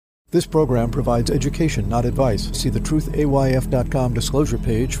This program provides education, not advice. See the truthayf.com disclosure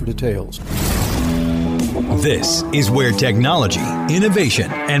page for details. This is where technology, innovation,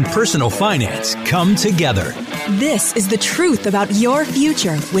 and personal finance come together. This is The Truth About Your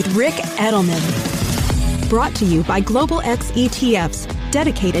Future with Ric Edelman. Brought to you by Global X ETFs,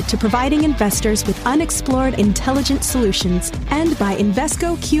 dedicated to providing investors with unexplored intelligent solutions, and by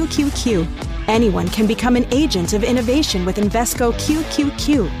Invesco QQQ. Anyone can become an agent of innovation with Invesco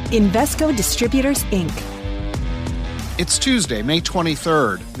QQQ. Invesco Distributors, Inc. It's Tuesday, May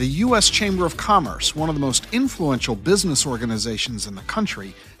 23rd. The U.S. Chamber of Commerce, one of the most influential business organizations in the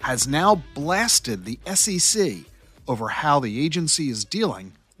country, has now blasted the SEC over how the agency is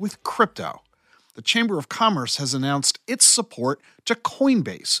dealing with crypto. The Chamber of Commerce has announced its support to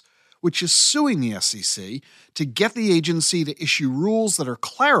Coinbase, which is suing the SEC to get the agency to issue rules that are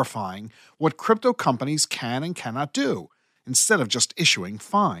clarifying what crypto companies can and cannot do, instead of just issuing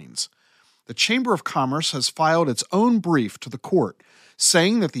fines. The Chamber of Commerce has filed its own brief to the court,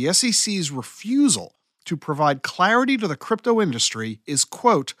 saying that the SEC's refusal to provide clarity to the crypto industry is,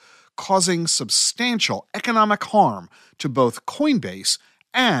 quote, causing substantial economic harm to both Coinbase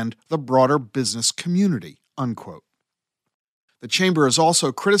and the broader business community, unquote. The Chamber is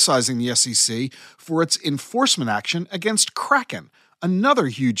also criticizing the SEC for its enforcement action against Kraken, another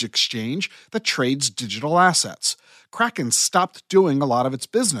huge exchange that trades digital assets. Kraken stopped doing a lot of its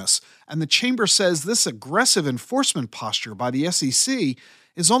business, and the Chamber says this aggressive enforcement posture by the SEC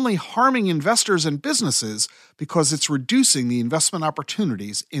is only harming investors and businesses because it's reducing the investment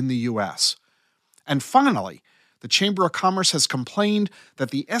opportunities in the U.S. And finally, the Chamber of Commerce has complained that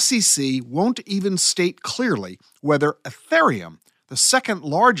the SEC won't even state clearly whether Ethereum, the second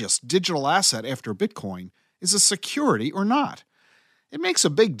largest digital asset after Bitcoin, is a security or not. It makes a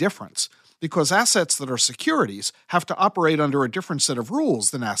big difference because assets that are securities have to operate under a different set of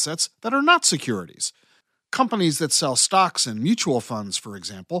rules than assets that are not securities. Companies that sell stocks and mutual funds, for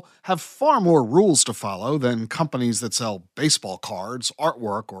example, have far more rules to follow than companies that sell baseball cards,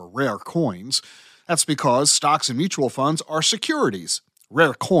 artwork, or rare coins. That's because stocks and mutual funds are securities.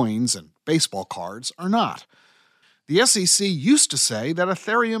 Rare coins and baseball cards are not. The SEC used to say that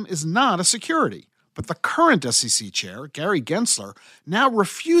Ethereum is not a security, but the current SEC chair, Gary Gensler, now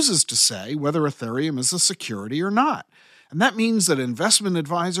refuses to say whether Ethereum is a security or not. And that means that investment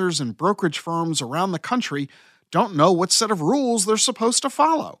advisors and brokerage firms around the country don't know what set of rules they're supposed to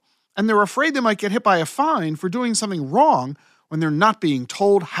follow. And they're afraid they might get hit by a fine for doing something wrong when they're not being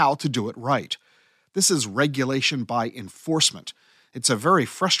told how to do it right. This is regulation by enforcement. It's a very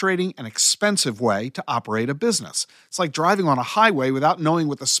frustrating and expensive way to operate a business. It's like driving on a highway without knowing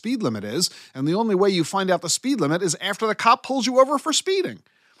what the speed limit is, and the only way you find out the speed limit is after the cop pulls you over for speeding.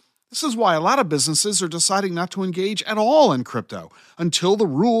 This is why a lot of businesses are deciding not to engage at all in crypto until the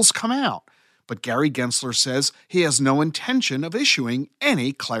rules come out. But Gary Gensler says he has no intention of issuing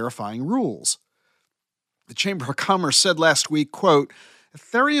any clarifying rules. The Chamber of Commerce said last week, quote,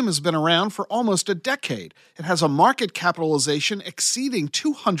 Ethereum has been around for almost a decade. It has a market capitalization exceeding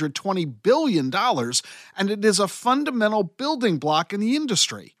 $220 billion, and it is a fundamental building block in the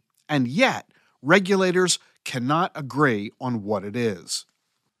industry. And yet, regulators cannot agree on what it is.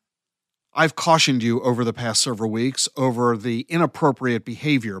 I've cautioned you over the past several weeks over the inappropriate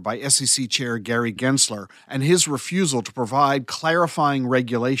behavior by SEC Chair Gary Gensler and his refusal to provide clarifying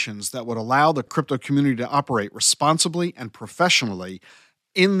regulations that would allow the crypto community to operate responsibly and professionally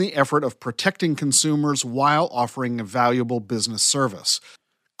in the effort of protecting consumers while offering a valuable business service.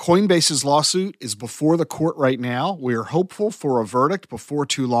 Coinbase's lawsuit is before the court right now. We are hopeful for a verdict before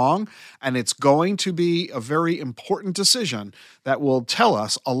too long, and it's going to be a very important decision that will tell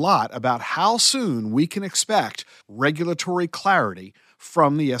us a lot about how soon we can expect regulatory clarity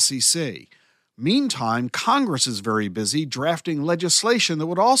from the SEC. Meantime, Congress is very busy drafting legislation that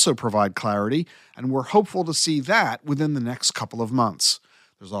would also provide clarity, and we're hopeful to see that within the next couple of months.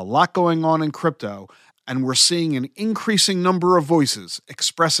 There's a lot going on in crypto, and we're seeing an increasing number of voices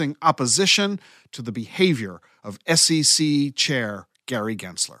expressing opposition to the behavior of SEC Chair Gary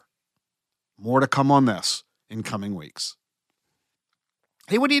Gensler. More to come on this in coming weeks.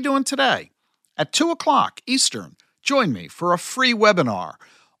 Hey, what are you doing today? At 2 o'clock Eastern, join me for a free webinar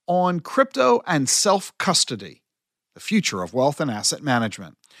on crypto and self-custody, the future of wealth and asset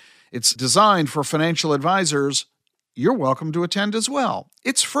management. It's designed for financial advisors. You're welcome to attend as well.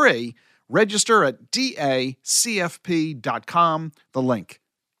 It's free. Register at dacfp.com. The link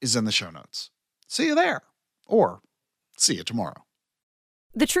is in the show notes. See you there, or see you tomorrow.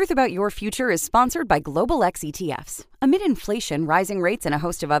 The Truth About Your Future is sponsored by Global X ETFs. Amid inflation, rising rates, and a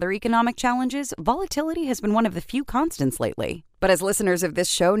host of other economic challenges, volatility has been one of the few constants lately. But as listeners of this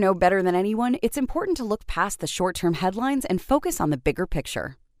show know better than anyone, it's important to look past the short-term headlines and focus on the bigger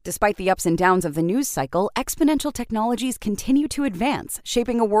picture. Despite the ups and downs of the news cycle, exponential technologies continue to advance,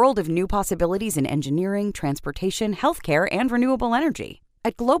 shaping a world of new possibilities in engineering, transportation, healthcare, and renewable energy.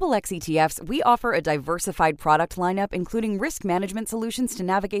 At Global X ETFs, we offer a diversified product lineup including risk management solutions to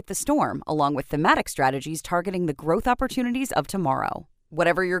navigate the storm, along with thematic strategies targeting the growth opportunities of tomorrow.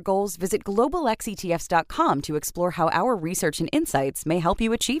 Whatever your goals, visit globalxetfs.com to explore how our research and insights may help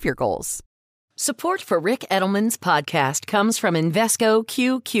you achieve your goals. Support for Rick Edelman's podcast comes from Invesco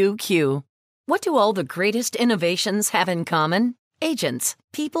QQQ. What do all the greatest innovations have in common? Agents,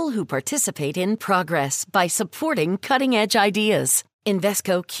 people who participate in progress by supporting cutting-edge ideas.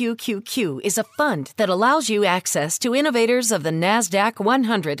 Invesco QQQ is a fund that allows you access to innovators of the NASDAQ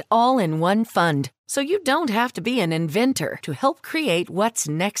 100 all-in-one fund, so you don't have to be an inventor to help create what's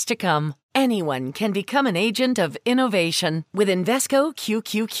next to come. Anyone can become an agent of innovation with Invesco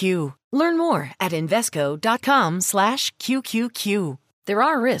QQQ. Learn more at Invesco.com/QQQ. There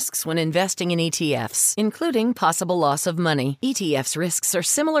are risks when investing in ETFs, including possible loss of money. ETFs' risks are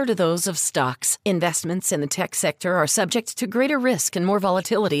similar to those of stocks. Investments in the tech sector are subject to greater risk and more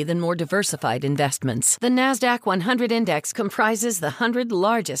volatility than more diversified investments. The NASDAQ 100 Index comprises the 100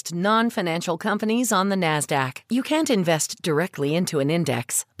 largest non-financial companies on the NASDAQ. You can't invest directly into an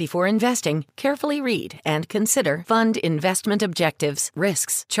index. Before investing, carefully read and consider fund investment objectives,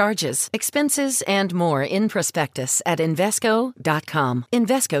 risks, charges, expenses, and more in prospectus at Invesco.com.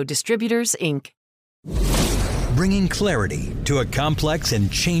 Invesco Distributors, Inc. Bringing clarity to a complex and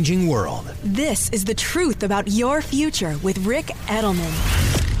changing world. This is The Truth About Your Future with Rick Edelman.